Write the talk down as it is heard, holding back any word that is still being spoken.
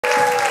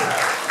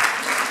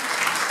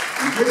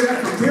Give it up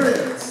for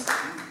periods.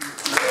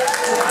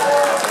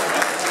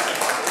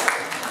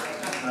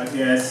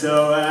 Okay, so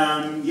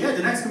yeah,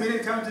 the next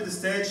comedian coming to the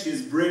stage,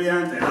 she's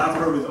brilliant. I love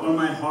her with all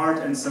my heart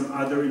and some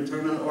other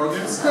internal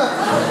organs.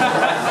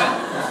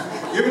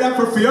 Give it up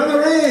for Fiona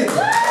Reid.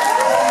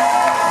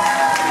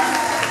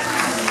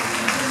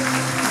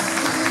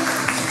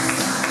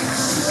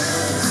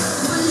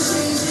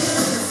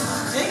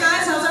 Hey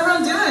guys, how's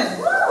everyone doing?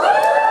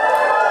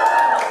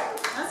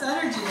 That's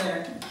energy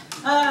there.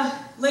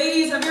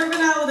 Ladies, have you ever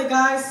been out with a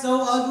guy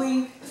so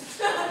ugly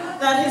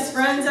that his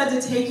friends had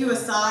to take you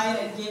aside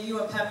and give you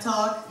a pep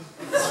talk?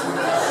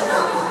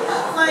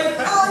 Like,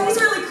 oh, he's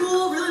really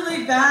cool, really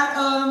laid back,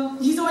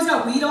 he's always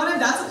got weed on him,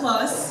 that's a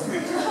plus.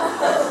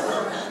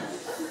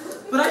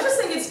 But I just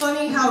think it's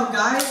funny how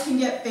guys can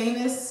get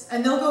famous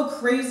and they'll go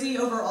crazy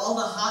over all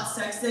the hot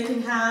sex they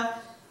can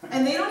have,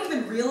 and they don't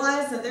even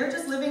realize that they're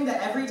just living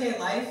the everyday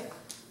life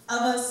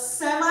of a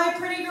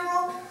semi-pretty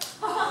girl.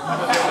 I'm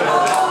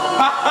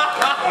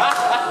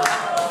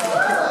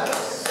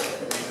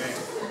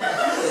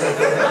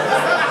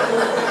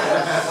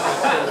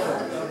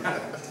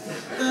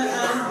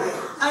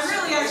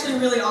a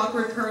really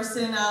awkward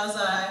person,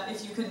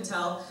 if you couldn't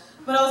tell.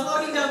 But I was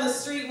walking down the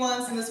street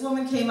once and this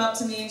woman came up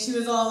to me and she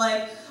was all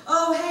like,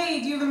 oh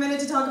hey, do you have a minute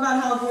to talk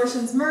about how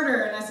abortion's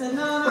murder? And I said,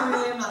 no, not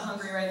really, I'm not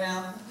hungry right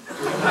now.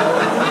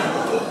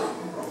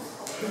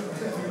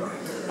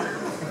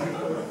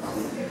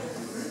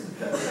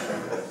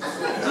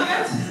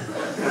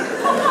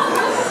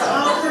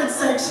 Awkward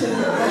section.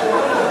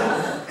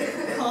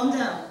 Calm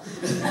down.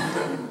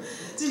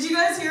 Did you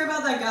guys hear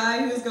about that guy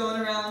who was going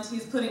around,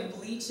 he's putting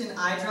bleach in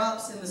eye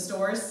drops in the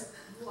stores?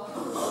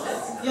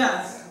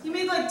 Yeah, he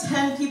made like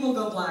 10 people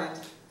go blind.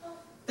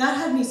 That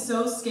had me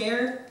so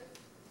scared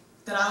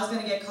that I was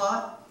going to get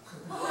caught.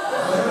 I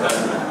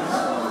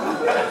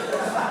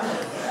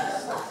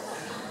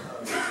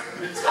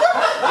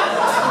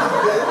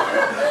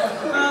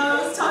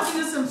was talking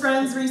to some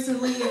friends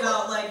recently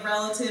about like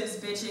relatives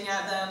bitching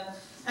at them.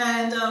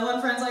 And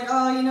one friend's like,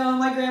 oh, you know,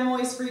 my grandma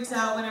always freaks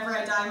out whenever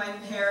I dye my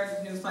hair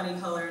a new funny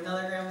color.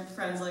 Another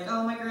friend's like,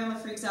 oh, my grandma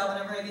freaks out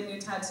whenever I get a new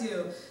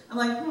tattoo. I'm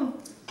like,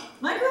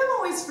 my grandma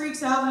always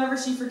freaks out whenever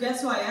she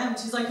forgets who I am.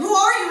 She's like, who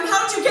are you and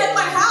how did you get in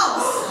my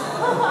house?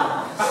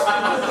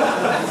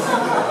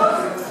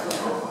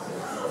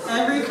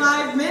 Every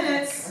 5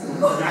 minutes.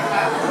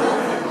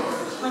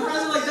 My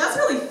friends are like, that's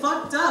really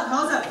fucked up.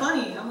 How is that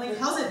funny? I'm like,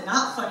 how's it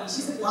not funny?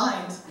 She's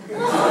blind.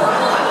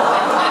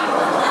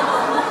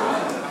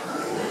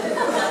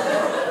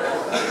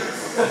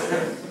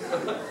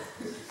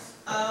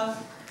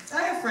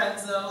 I have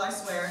friends though, I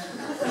swear.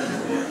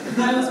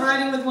 I was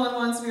riding with one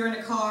once, we were in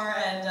a car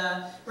and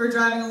we were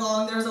driving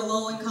along, there was a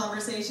lull in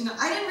conversation.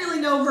 I didn't really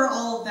know her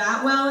all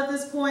that well at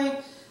this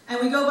point, and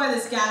we go by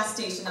this gas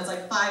station that's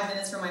like 5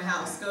 minutes from my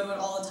house, go to it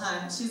all the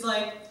time. She's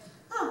like,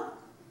 oh,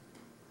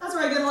 that's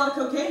where I get a lot of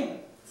cocaine.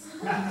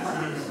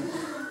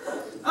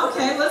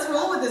 Okay, let's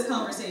roll with this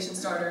conversation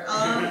starter.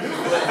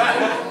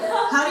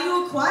 How do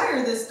you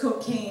acquire this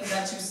cocaine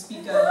that you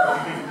speak of?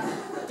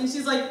 And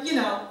she's like, you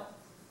know,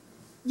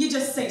 you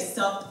just say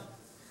sup.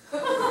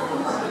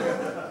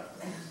 I'm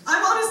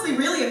honestly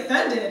really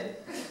offended.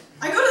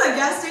 I go to that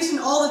gas station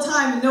all the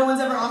time and no one's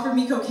ever offered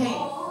me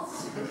cocaine.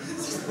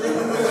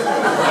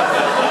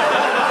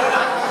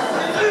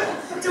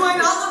 Do I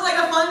not look like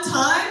a fun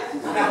time?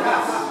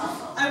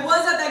 I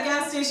was at that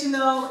gas station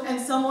though, and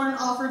someone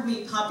offered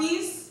me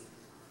puppies.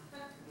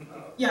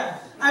 Yeah,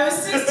 I was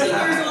 16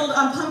 years old,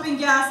 I'm pumping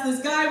gas,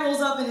 this guy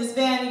rolls up in his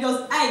van, he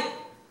goes, hey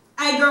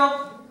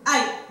girl,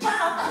 hey.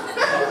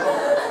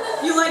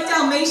 You like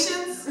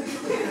Dalmatians?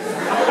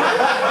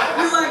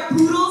 You like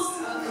poodles?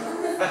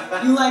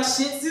 You like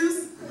Shih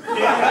Tzus?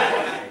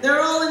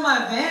 They're all in my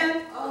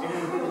van.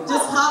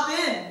 Just hop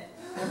in.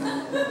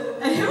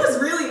 And it was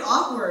really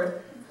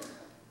awkward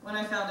when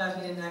I found out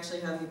he didn't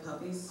actually have any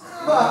puppies.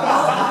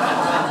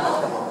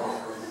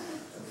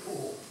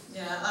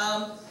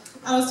 Yeah,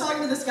 I was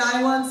talking to this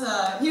guy once,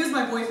 he was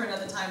my boyfriend at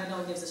the time, but no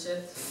one gives a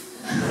shit.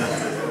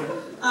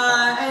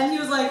 And he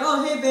was like,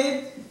 oh, hey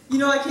babe, you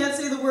know I can't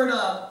say the word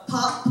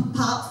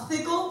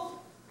popsicle.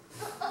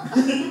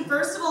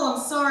 First of all, I'm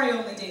sorry, I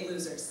only date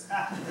losers.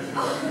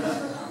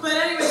 But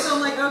anyway, so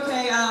I'm like,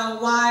 okay,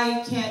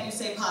 why can't you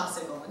say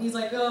popsicle? And he's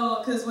like,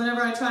 oh, because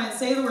whenever I try and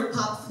say the word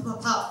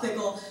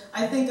popsicle,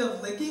 I think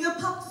of licking a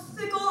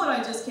popsicle, and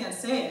I just can't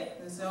say it.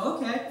 And so,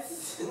 okay,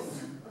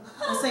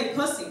 I'll say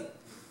pussy.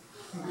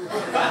 He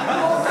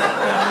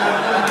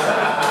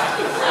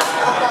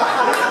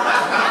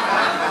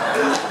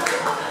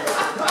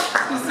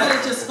said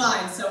it just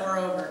fine, so we're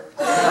over.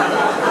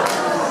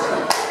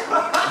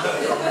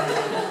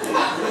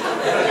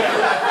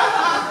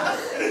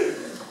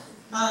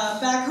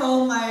 Back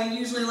home, I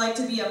usually like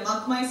to be a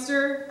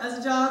muckmeister as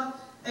a job.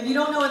 If you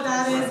don't know what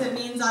that is, it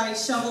means I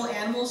shovel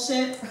animal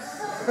shit.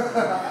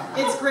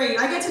 It's great.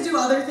 I get to do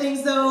other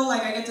things though,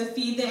 like I get to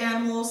feed the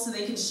animals so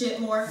they can shit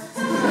more.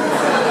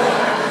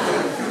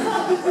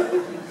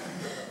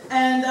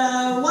 And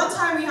one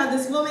time we had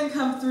this woman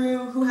come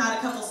through who had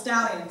a couple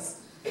stallions.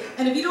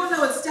 And if you don't know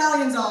what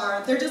stallions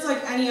are, they're just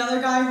like any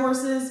other guy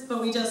horses,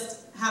 but we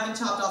just haven't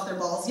chopped off their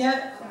balls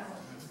yet.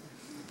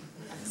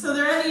 So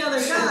they're any other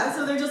guy,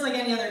 so they're just like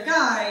any other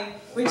guy,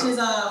 which is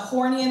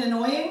horny and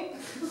annoying,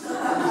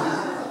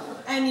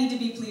 and need to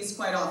be pleased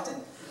quite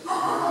often.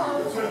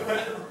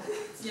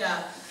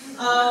 Yeah.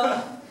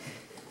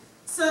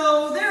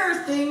 So there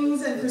are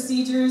things and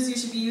procedures you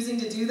should be using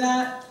to do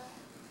that.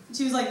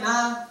 She was like,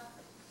 nah,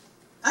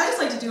 I just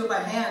like to do it by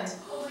hand.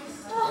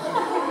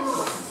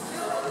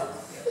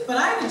 But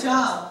I have a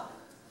job,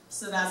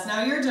 so that's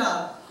now your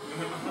job.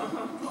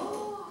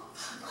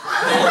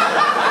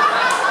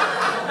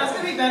 That's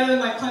gonna be better than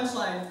my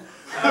punchline.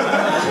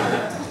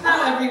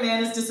 Not every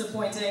man is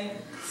disappointing.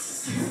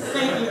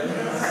 Thank you.